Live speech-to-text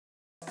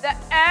The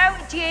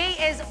OG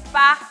is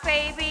back,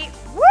 baby.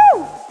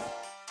 Woo!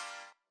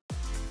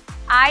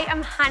 I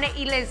am Hannah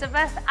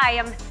Elizabeth. I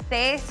am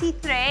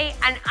 33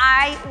 and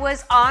I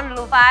was on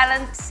Love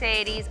Island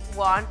Series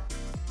 1.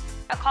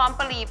 I can't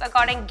believe I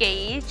got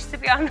engaged, to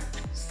be honest.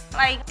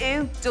 Like,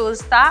 who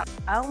does that?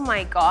 Oh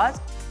my God.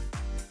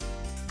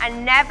 I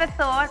never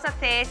thought at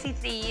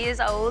 33 years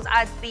old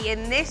I'd be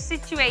in this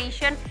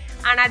situation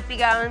and I'd be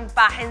going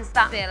back into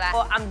that villa.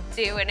 But I'm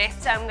doing it,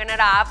 so I'm gonna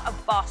have a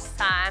boss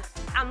time.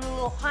 I'm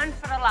looking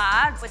for a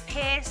lad with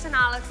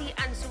personality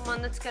and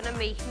someone that's gonna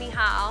make me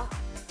howl.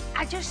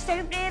 I just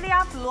don't really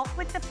have luck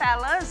with the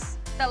fellas.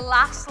 The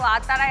last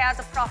lad that I had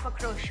a proper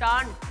crush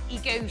on, he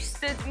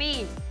ghosted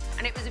me,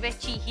 and it was a bit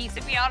cheeky,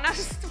 to be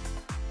honest.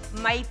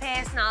 My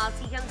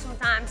personality can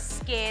sometimes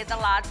scare the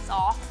lads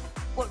off,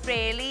 but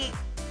really,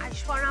 I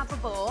just want to have a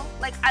ball.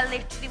 Like, I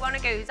literally want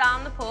to go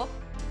down the pub.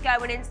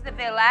 Going into the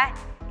villa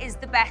is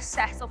the best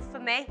setup for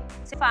me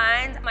to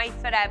find my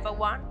forever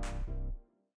one.